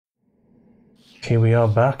Here we are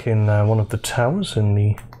back in one of the towers in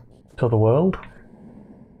the other world.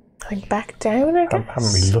 Like back down, I guess? I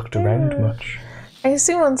haven't really looked around much. I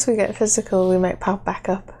assume once we get physical, we might pop back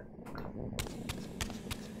up.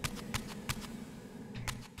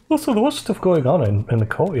 Also, there was stuff going on in the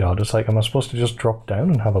courtyard. It's like, am I supposed to just drop down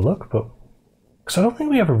and have a look? But because I don't think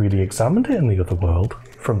we ever really examined it in the other world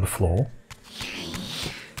from the floor.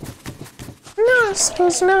 No, I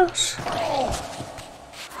suppose not.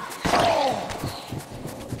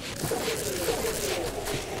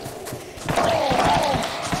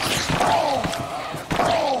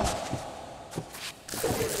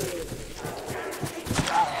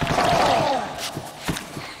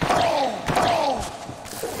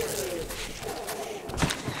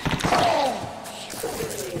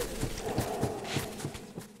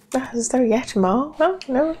 Is there yet more? Oh,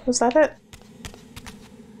 no, was that it?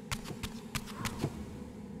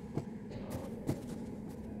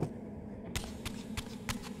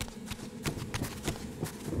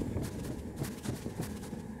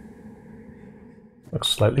 Looks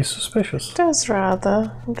slightly suspicious. It does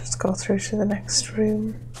rather. I'll just go through to the next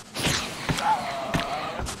room.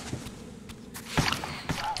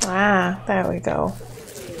 Ah, there we go.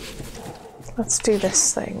 Let's do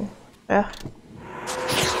this thing. Ugh.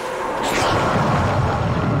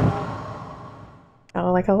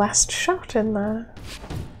 Oh, like a last shot in there.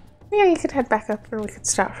 Yeah, you could head back up and we could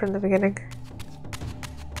start from the beginning.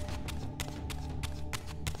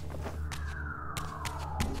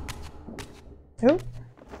 Oh.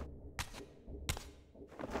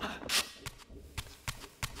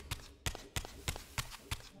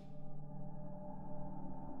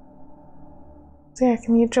 So yeah,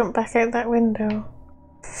 can you jump back out that window?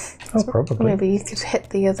 Oh, probably. Maybe you could hit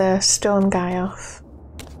the other stone guy off.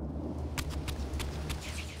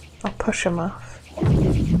 Or push him off.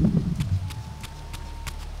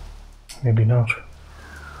 Maybe not.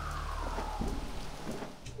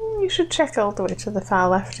 You should check all the way to the far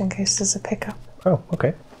left in case there's a pickup. Oh,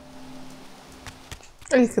 okay.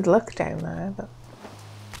 Or you could look down there, but...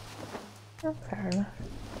 Oh, fair enough.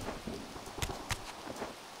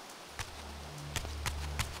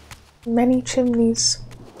 Many chimneys.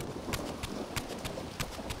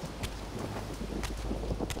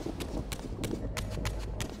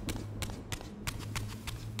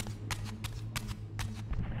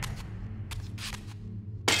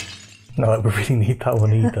 Not that we really need that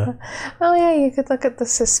one either. Oh yeah, you could look at the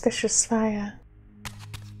suspicious fire.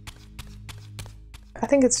 I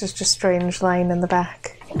think it's just a strange line in the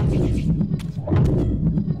back.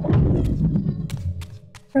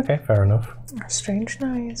 Okay, fair enough. A strange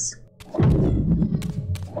noise.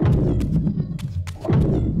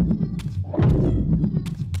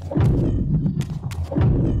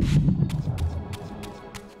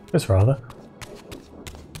 It's rather.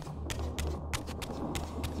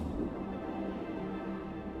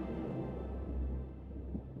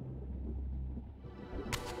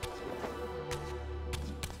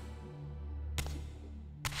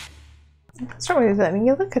 It's not really letting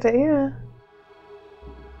you look at it, yeah.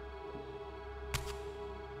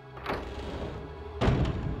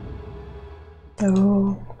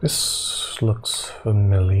 Oh. This looks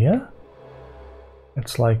familiar.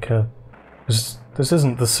 It's like a... This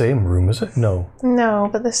isn't the same room, is it? No. No,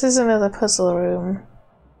 but this is another puzzle room.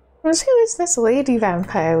 Who is this lady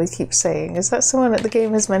vampire we keep saying? Is that someone that the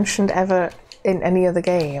game has mentioned ever in any other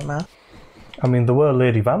game? I mean, there were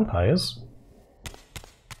lady vampires.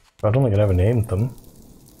 But I don't think it ever named them.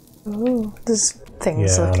 Ooh, there's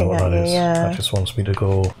things Yeah, I know looking what at that you, is. yeah. That just wants me to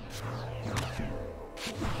go...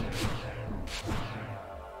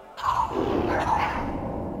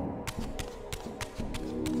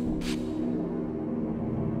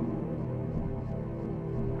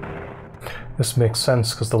 This makes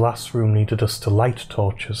sense because the last room needed us to light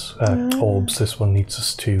torches, orbs. This one needs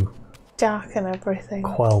us to Darken everything.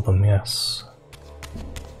 quell them, yes.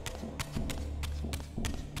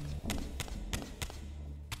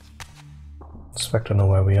 Expect to know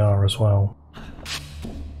where we are as well.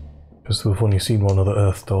 Because we've only seen one other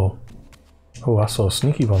earth door. Oh, I saw a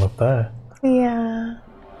sneaky one up there. Yeah.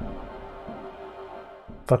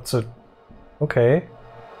 That's a... Okay.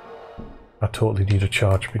 I totally need a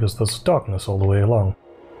charge because there's darkness all the way along.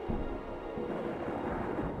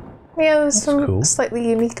 Yeah, there's That's some cool. slightly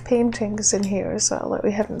unique paintings in here as well that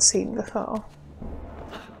we haven't seen before.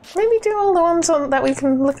 Maybe do all the ones on that we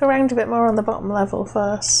can look around a bit more on the bottom level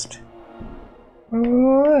first.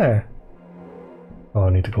 Where? Oh, I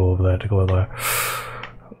need to go over there to go there.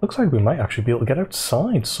 Looks like we might actually be able to get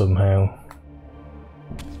outside somehow.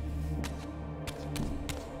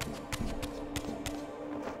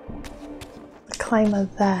 The climber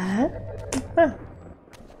there.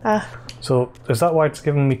 So, is that why it's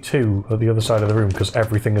giving me 2 at the other side of the room? Because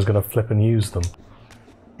everything is going to flip and use them?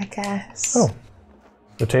 I guess. Oh.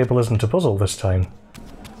 The table isn't a puzzle this time.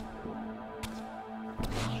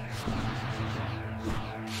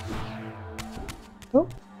 Oh.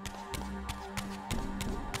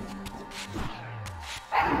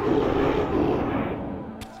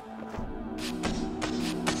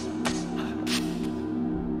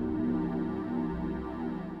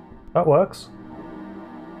 That works.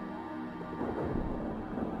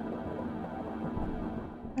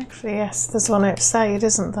 Actually, yes, there's one outside,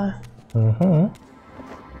 isn't there? Mm-hmm.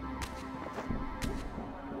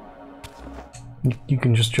 You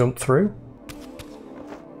can just jump through?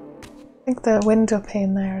 I think the window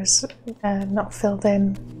pane there is not filled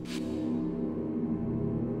in.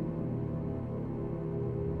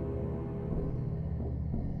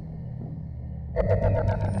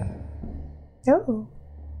 Oh.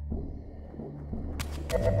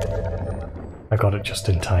 I got it just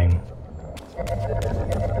in time.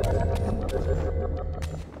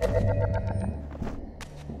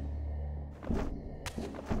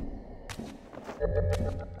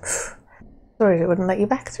 Sorry, it wouldn't let you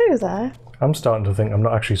back through there. I'm starting to think I'm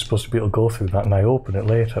not actually supposed to be able to go through that, and I open it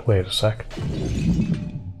later. Wait a sec.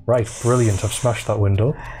 Right, brilliant, I've smashed that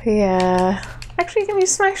window. Yeah. Actually, can you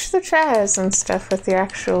smash the chairs and stuff with your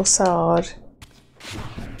actual sword?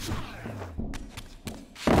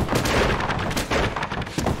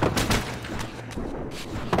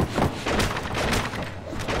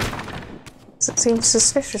 It seems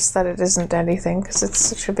suspicious that it isn't anything, because it's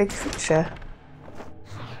such a big feature.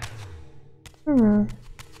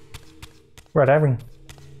 Red herring.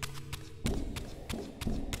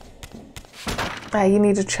 You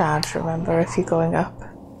need a charge, remember, if you're going up.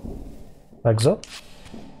 Legs up.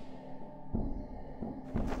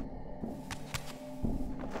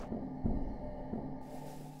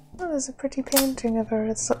 Oh, there's a pretty painting of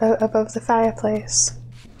her above the fireplace.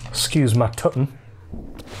 Excuse my tutton.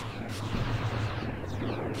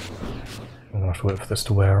 I'm gonna have to wait for this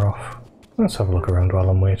to wear off. Let's have a look around while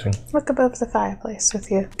I'm waiting. Look above the fireplace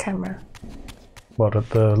with your camera. What, at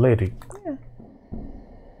the lady? Yeah.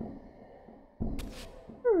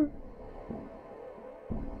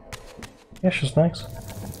 Yeah, she's nice.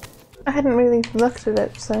 I hadn't really looked at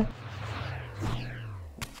it, so...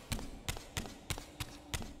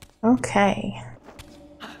 Okay.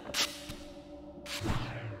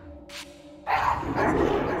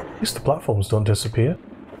 At least the platforms don't disappear.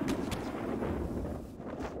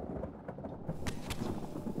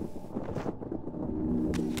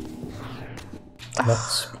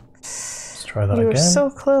 Let's try that again. You were so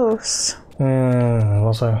close.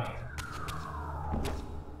 Was I?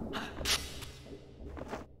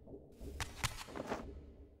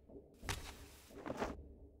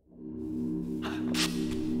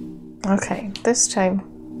 Okay, this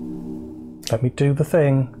time. Let me do the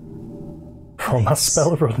thing before my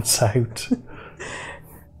spell runs out.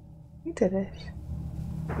 You did it.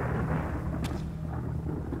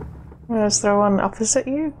 Is there one opposite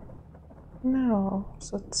you? No,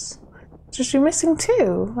 so it's just you're missing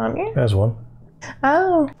 2, aren't you? There's one.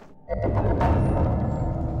 Oh.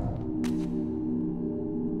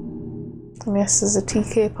 And yes, there's a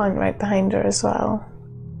TK point right behind her as well.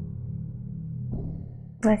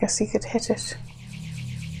 I guess you could hit it.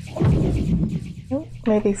 Oh,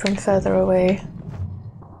 maybe from further away.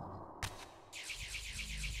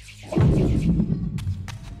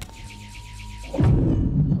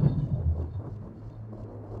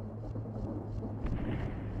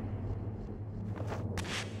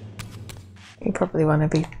 You probably want to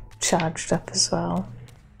be charged up as well.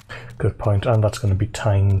 Good point, and that's going to be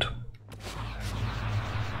timed.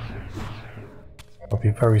 I'll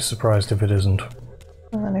be very surprised if it isn't.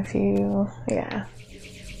 And then if you, yeah,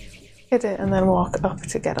 hit it and then walk up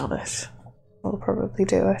to get on it, we'll probably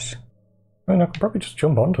do it. I mean, I can probably just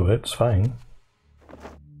jump onto it, it's fine.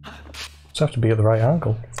 Just have to be at the right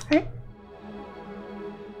angle. Okay.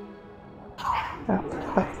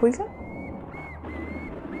 Up we go.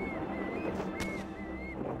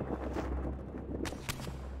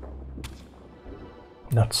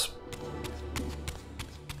 That's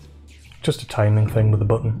just a timing thing with the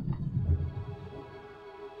button.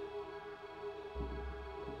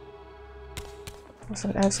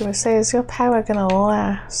 So I was going to say, is your power going to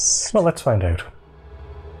last? Well, let's find out.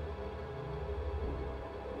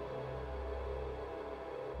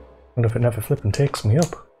 Wonder if it never flippin' takes me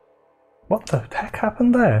up. What the heck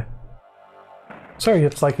happened there? Sorry,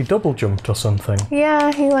 it's like he double jumped or something.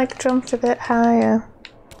 Yeah, he like jumped a bit higher.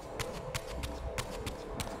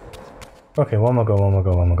 Okay, one more go, one more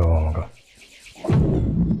go, one more go, one more go.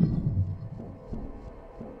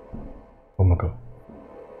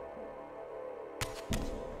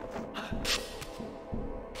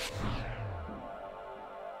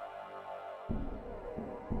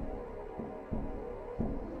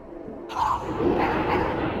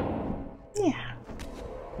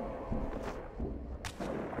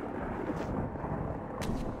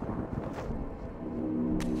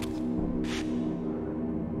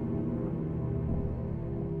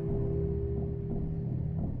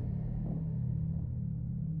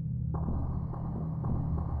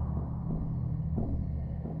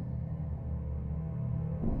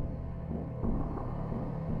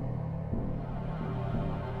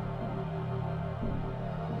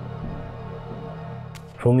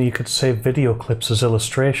 If only you could save video clips as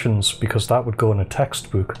illustrations, because that would go in a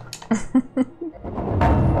textbook.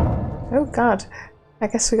 Oh god, I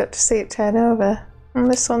guess we got to see it turn over. And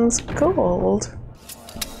this one's gold.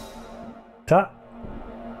 Ta.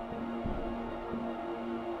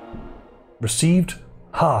 Received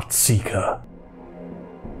Heart Seeker.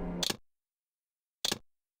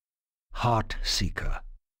 Heart Seeker.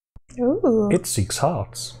 Ooh. It seeks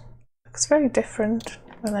hearts. Looks very different.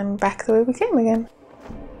 And then back the way we came again.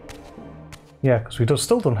 Yeah, because we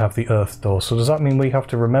still don't have the Earth Door, so does that mean we have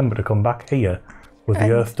to remember to come back here with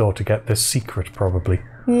the Earth Door to get this secret, probably?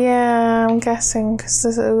 Yeah, I'm guessing, because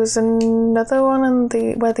there was another one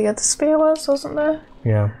in where the other spear was, wasn't there?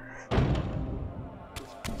 Yeah.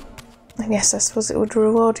 And yes, I suppose it would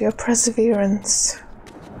reward your perseverance.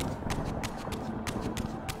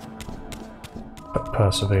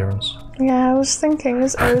 Perseverance. Yeah, I was thinking,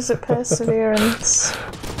 is it perseverance?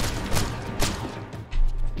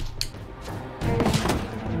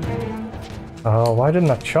 Oh, why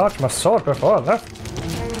didn't I charge my sword before I left?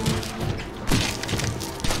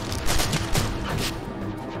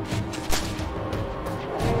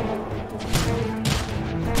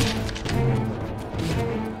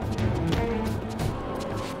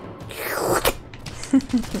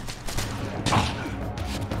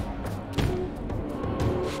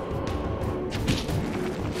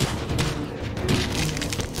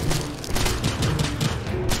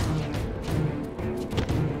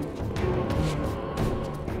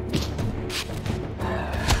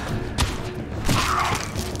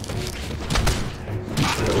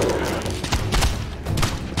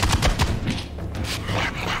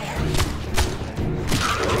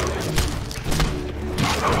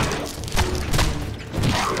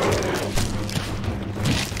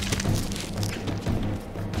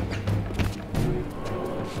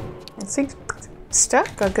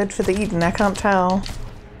 Stuck or good for the eating? I can't tell.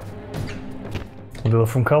 A little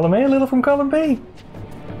from column A, a little from column B.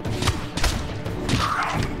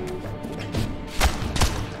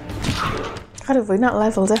 God, have we not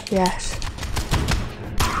leveled up yet?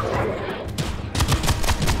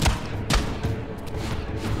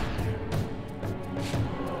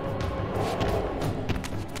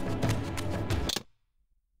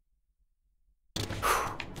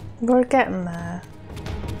 We're getting there.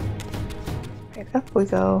 Right, up we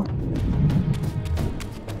go.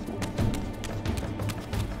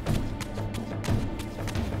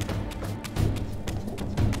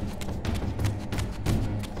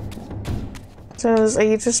 So, are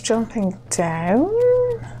you just jumping down?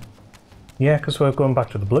 Yeah, because we're going back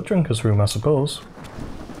to the Blood Drinker's room, I suppose.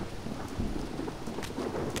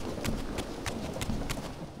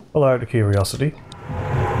 Well, out of curiosity.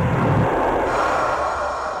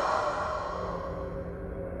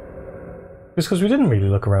 It's because we didn't really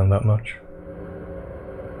look around that much.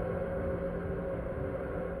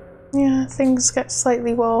 Yeah, things get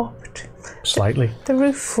slightly warped. Slightly. The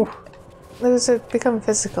roof... Those have become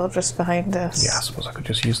physical just behind us. Yeah, I suppose I could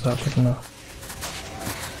just use that, couldn't I?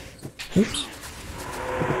 Oops.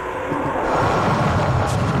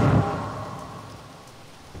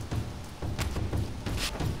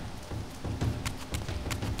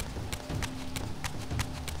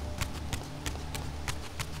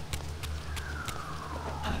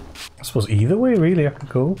 I suppose either way, really, I could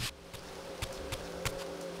go.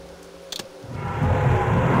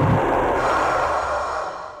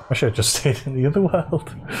 I should have just stayed in the other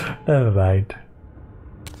world. Never mind.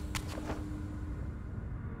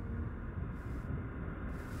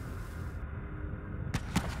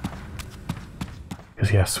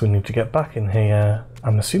 Because yes, we need to get back in here.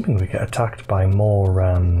 I'm assuming we get attacked by more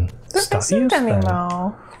statues. There isn't any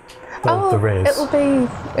more. Well, oh, there is. It'll be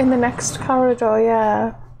in the next corridor,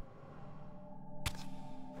 yeah.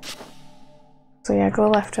 So yeah, go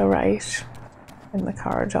left or right in the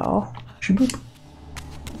corridor. Shaboop.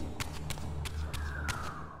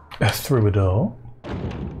 Through a door.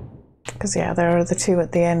 Because yeah, there are the two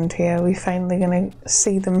at the end here. We're finally gonna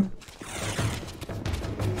see them.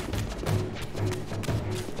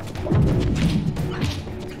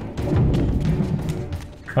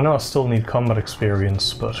 I know I still need combat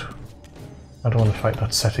experience, but I don't want to fight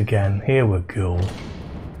that set again. Here we go.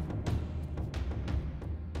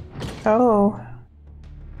 Oh.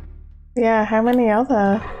 Yeah, how many are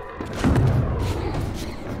there?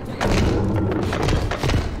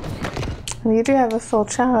 You do have a full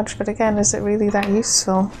charge, but again, is it really that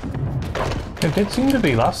useful? It did seem to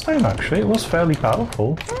be last time, actually. It was fairly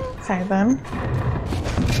powerful. Okay, then.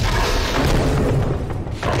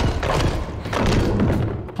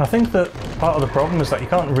 I think that part of the problem is that you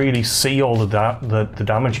can't really see all the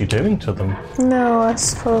damage you're doing to them. No, I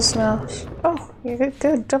suppose not. Oh. You get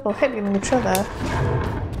good double hitting each other.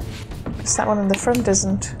 Because that one in the front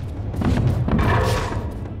isn't.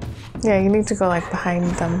 Yeah, you need to go like behind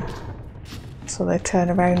them. So they turn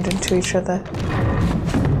around into each other.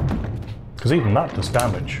 Because even that does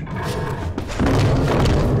damage.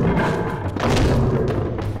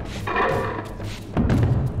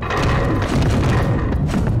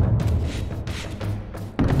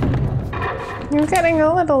 You're getting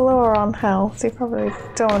a little lower on health. You probably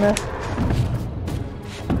don't want to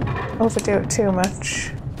overdo it too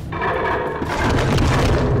much.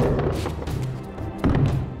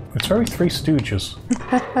 It's very Three Stooges.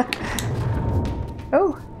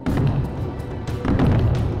 Oh.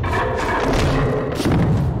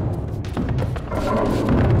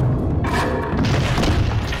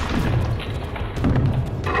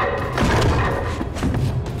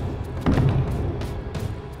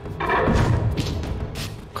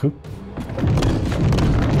 Cool.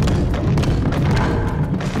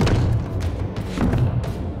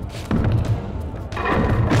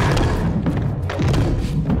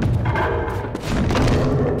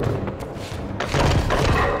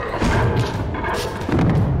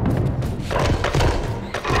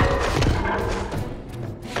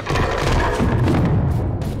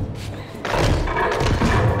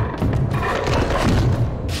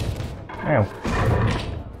 Ow.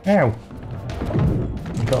 Ow.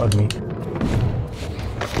 You got me.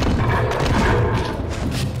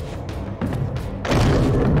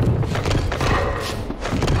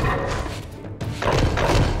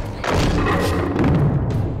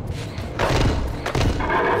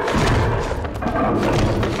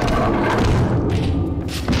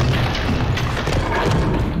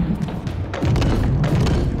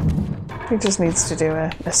 He just needs to do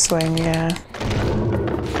a swing, yeah.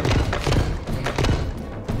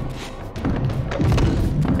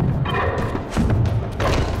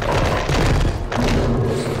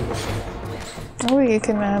 Oh, you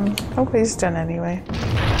can, oh, he's done anyway.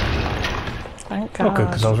 Thank God. Oh, good,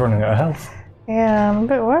 because I was running out of health. Yeah, I'm a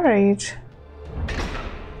bit worried.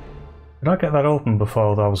 Did I get that open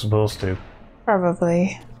before I was supposed to?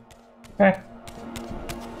 Probably. Eh.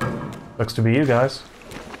 Looks to be you guys.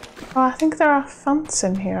 Oh, I think there are fonts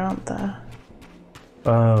in here, aren't there?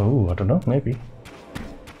 Ooh, I don't know, maybe.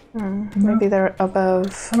 Maybe they're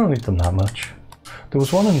above. I don't need them that much. There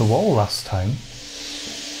was one in the wall last time.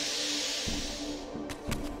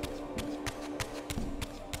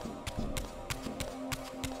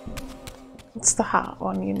 It's the heart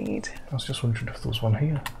one you need. I was just wondering if there was one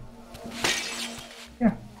here.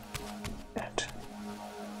 Yeah. Good.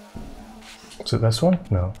 Is it this one?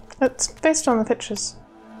 No. It's based on the pictures.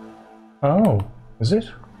 Oh, is it?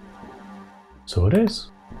 So it is.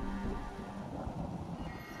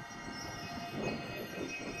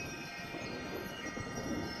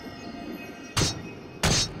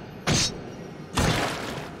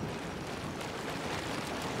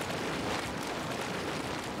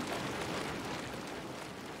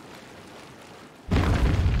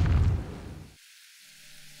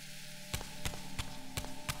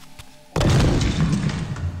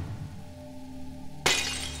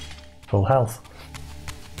 Full health.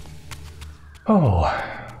 Oh.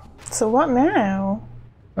 So what now?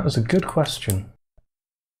 That was a good question.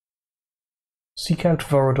 Seek out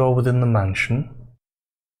Vorador within the mansion.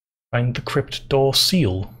 Find the crypt door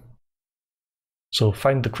seal. So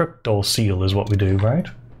find the crypt door seal is what we do, right?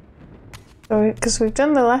 Because we've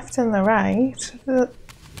done the left and the right.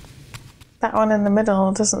 That one in the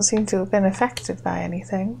middle doesn't seem to have been affected by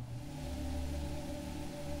anything.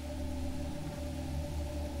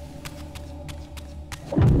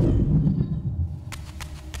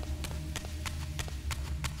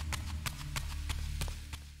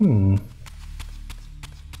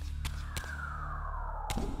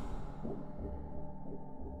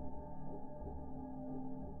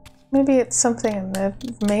 Maybe it's something in the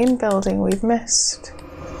main building we've missed.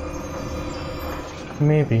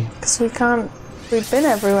 Maybe. Because we can't... We've been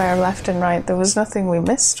everywhere left and right. There was nothing we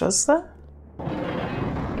missed, was there?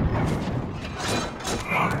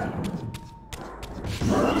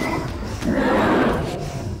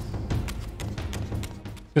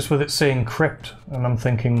 Just with it saying crypt, and I'm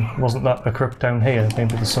thinking, wasn't that a crypt down here?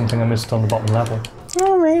 Maybe there's something I missed on the bottom level.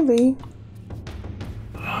 Oh, maybe.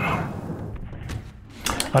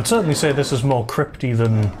 I'd certainly say this is more crypty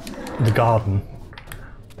than the garden.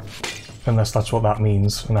 Unless that's what that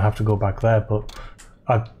means, and I have to go back there, but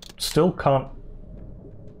I still can't...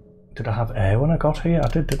 Did I have air when I got here? I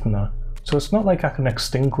did, didn't I? So it's not like I can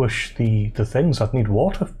extinguish the things, I'd need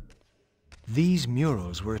water. These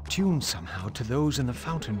murals were attuned somehow to those in the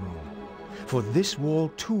fountain room, for this wall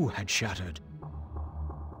too had shattered.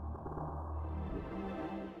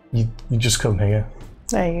 You just come here.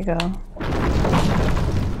 There you go.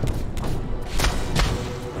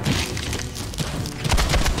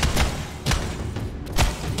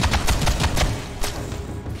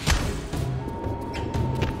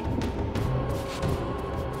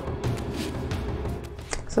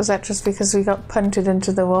 So is that just because we got punted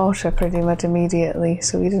into the water pretty much immediately,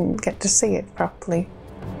 so we didn't get to see it properly?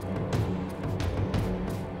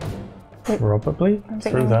 Probably.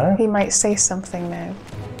 Through there? He might say something now.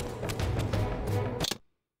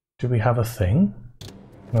 Do we have a thing?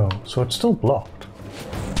 No, so it's still blocked.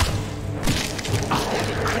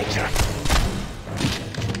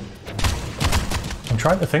 I'm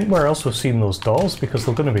trying to think where else we've seen those doors, because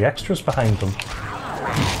there are going to be extras behind them.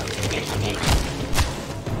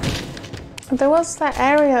 There was that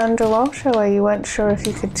area underwater where you weren't sure if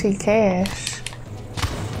you could TK it.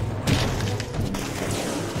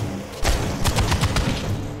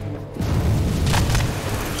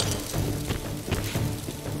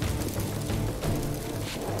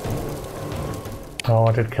 Oh,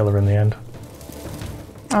 I did kill her in the end.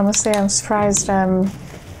 Honestly, I'm surprised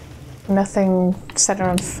nothing set her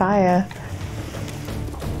on fire.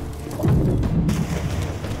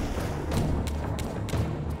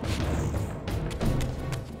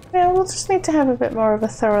 Yeah, we'll just need to have a bit more of a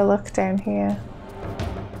thorough look down here,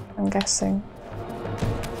 I'm guessing.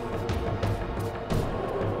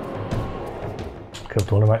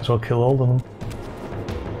 Killed one, I might as well kill all of them.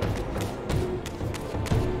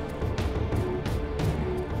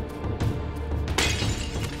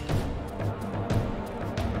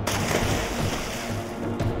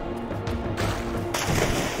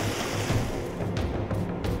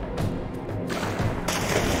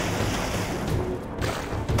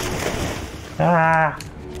 Ah!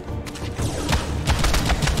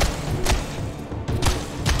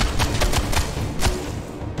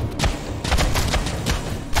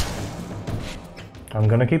 I'm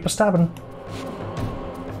gonna keep a stabbing.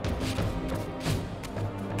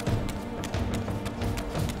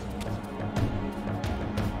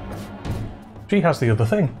 She has the other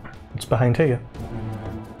thing. It's behind here.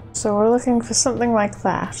 So we're looking for something like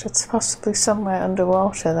that. It's possibly somewhere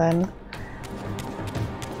underwater then.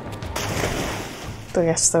 So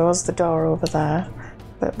yes, there was the door over there,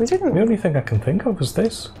 but we didn't... The only thing I can think of is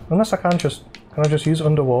this. Unless I can't just... Can I just use it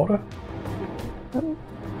underwater?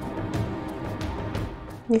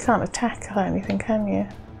 You can't attack or anything, can you?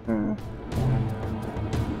 Hmm.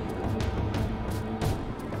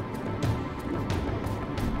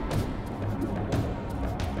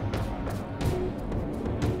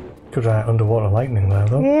 Could try underwater lightning there,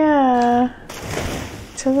 though. Yeah.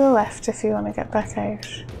 To the left if you want to get back out.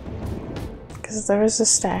 Because there is a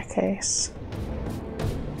staircase.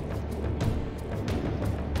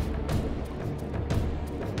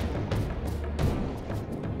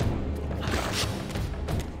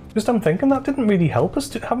 Just I'm thinking that didn't really help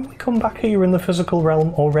us. Haven't we come back here in the physical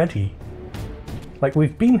realm already? Like,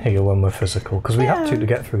 we've been here when we're physical, because we had to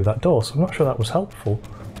get through that door, so I'm not sure that was helpful.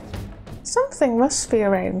 Something must be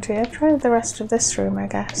around here. Try the rest of this room, I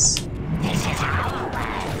guess.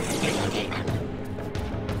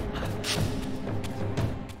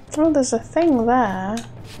 Oh, there's a thing there.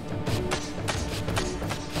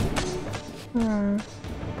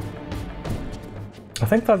 I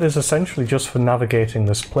think that is essentially just for navigating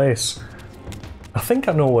this place. I think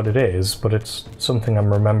I know what it is, but it's something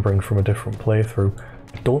I'm remembering from a different playthrough.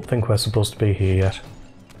 I don't think we're supposed to be here yet.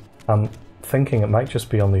 I'm thinking it might just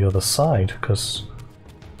be on the other side, because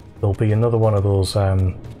there'll be another one of those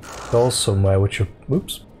doors somewhere which have...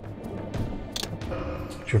 Oops.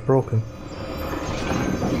 Which have broken.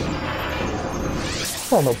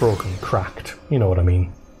 Well, not broken, cracked. You know what I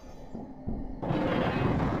mean.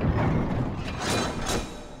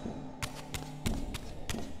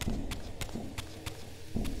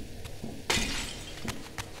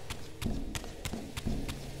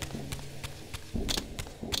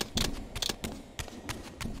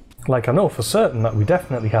 Like, I know for certain that we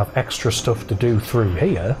definitely have extra stuff to do through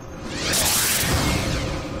here.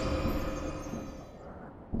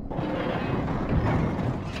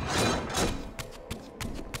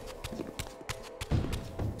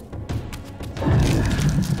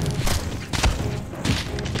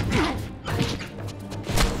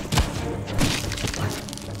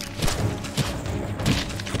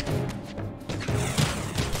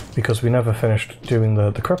 Because we never finished doing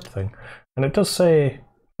the crypt thing. And it does say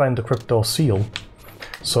find the crypt door seal,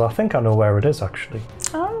 so I think I know where it is actually.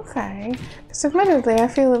 Oh, okay. Because admittedly I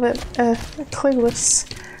feel a bit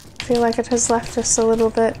clueless. I feel like it has left us a little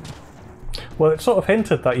bit... Well, it sort of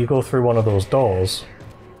hinted that you go through one of those doors,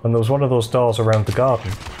 and there was one of those doors around the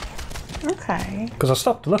garden. Okay. Because I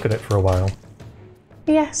stopped to look at it for a while.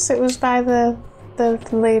 Yes, it was by the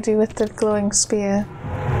lady with the glowing spear.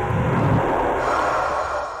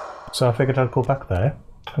 So I figured I'd go back there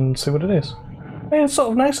and see what it is. Yeah, it's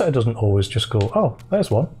sort of nice that it doesn't always just go, oh,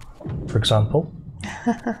 there's one, for example.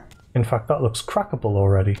 In fact, that looks crackable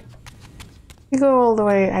already. You go all the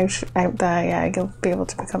way out there, yeah, you'll be able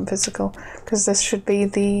to become physical. Because this should be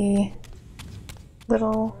the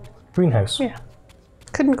little... Greenhouse. Yeah.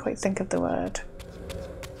 Couldn't quite think of the word.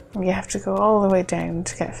 You have to go all the way down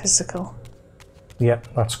to get physical. Yep,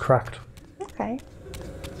 that's cracked. Okay.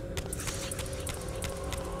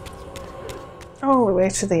 All the way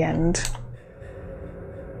to the end.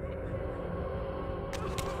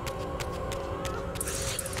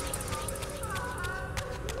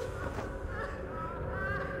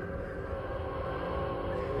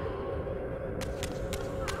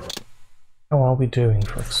 How are we doing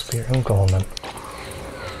for experience? Go on then.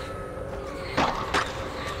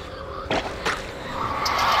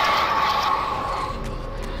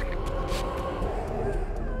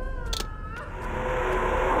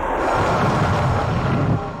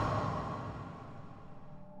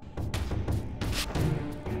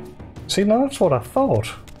 See, now that's what I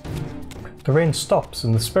thought. The rain stops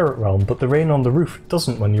in the spirit realm, but the rain on the roof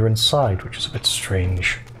doesn't when you're inside, which is a bit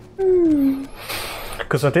strange.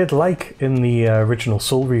 Because I did like in the original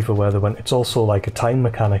Soul Reaver where they went, it's also like a time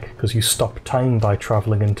mechanic, because you stop time by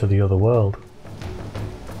travelling into the other world.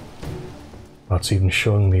 That's even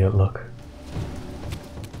showing me it, look.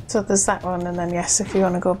 So there's that one, and then yes, if you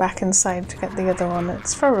want to go back inside to get the other one,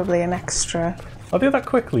 it's probably an extra. I'll do that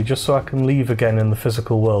quickly just so I can leave again in the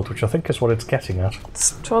physical world, which I think is what it's getting at.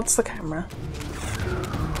 It's towards the camera.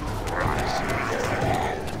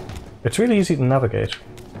 It's really easy to navigate.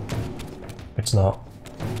 It's not.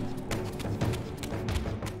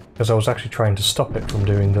 Because I was actually trying to stop it from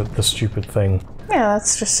doing the stupid thing. Yeah,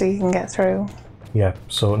 that's just so you can get through. Yeah,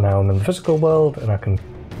 so now I'm in the physical world and I can...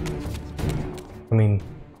 I mean,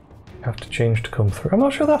 have to change to come through. I'm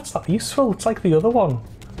not sure that's that useful. It's like the other one.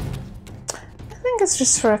 I think it's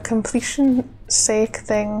just for a completion sake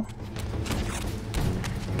thing.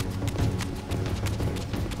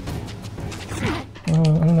 I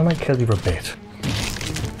mean, I might kill you a bit.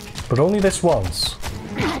 But only this once.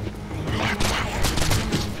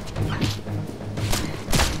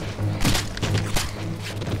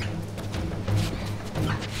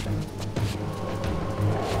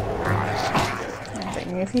 I'm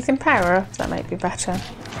thinking if you can power up, that might be better.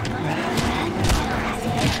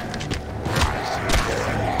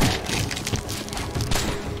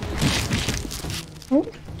 Ooh.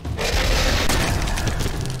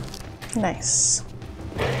 Nice.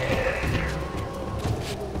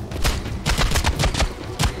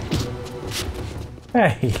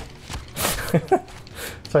 Hey!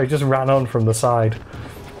 So I just ran on from the side.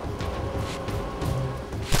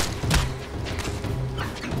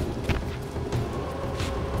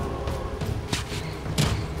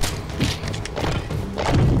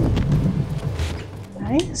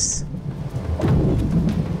 Nice.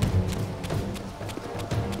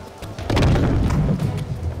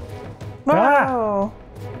 Whoa!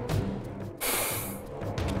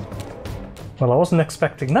 Well, I wasn't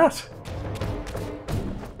expecting that.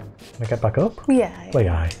 Can I get back up? Yeah. Play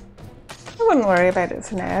aye. I wouldn't worry about it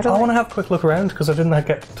for now. I want to have a quick look around because I didn't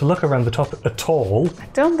get to look around the top at all. I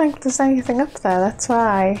don't think there's anything up there, that's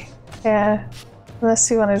why. Yeah. Unless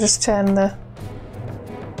you want to just turn the...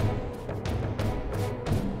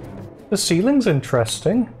 The ceiling's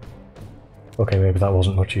interesting. Okay, maybe that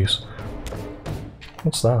wasn't much use.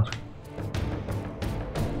 What's that?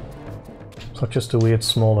 Is that just a weird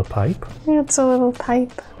smaller pipe? Yeah, it's a little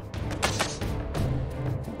pipe.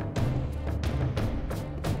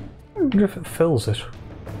 I wonder if it fills it.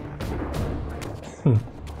 Yeah,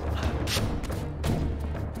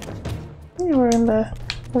 we're in the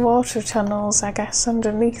water tunnels, I guess,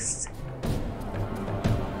 underneath.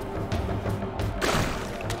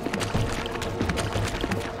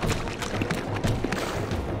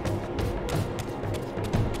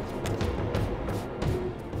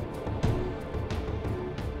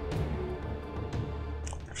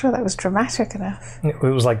 I'm sure that was dramatic enough. It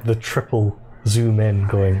was like the triple zoom in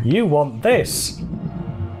going, you want this?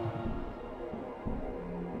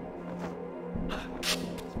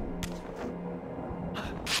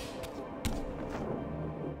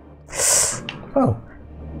 Oh.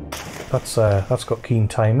 That's got keen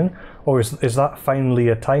timing. Or is that finally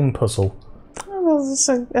a time puzzle? Oh, well, there's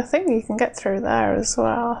a thing you can get through there as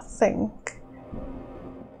well, I think.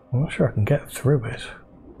 I'm not sure I can get through it.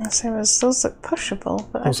 Same as those look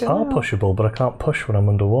pushable, but Those I don't are know. pushable, but I can't push when I'm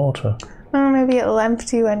underwater. Oh, maybe it'll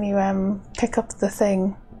empty when you pick up the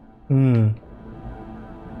thing. Hmm.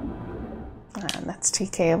 And that's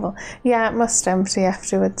TKable. Yeah, it must empty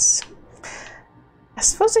afterwards. I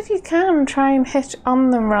suppose if you can, try and hit on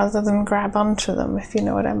them rather than grab onto them, if you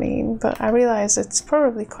know what I mean. But I realise it's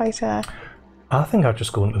probably quite a... I think I'd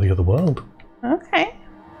just go into the other world. Okay.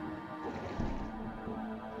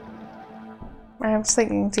 I was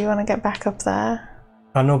thinking, do you want to get back up there?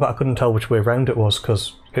 I know, but I couldn't tell which way round it was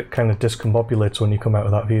because it kind of discombobulates when you come out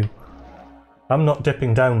of that view. I'm not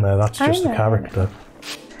dipping down there, that's just the character.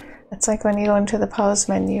 It's like when you go into the pause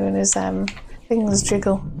menu and his things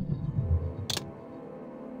jiggle.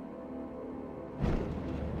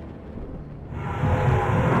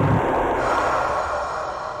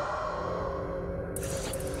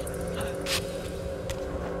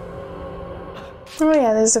 Oh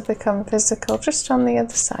yeah, there's a become physical, just on the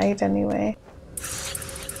other side anyway.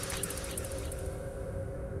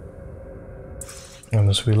 And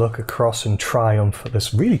as we look across in triumph at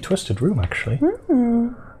this really twisted room, actually,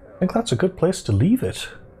 I think that's a good place to leave it.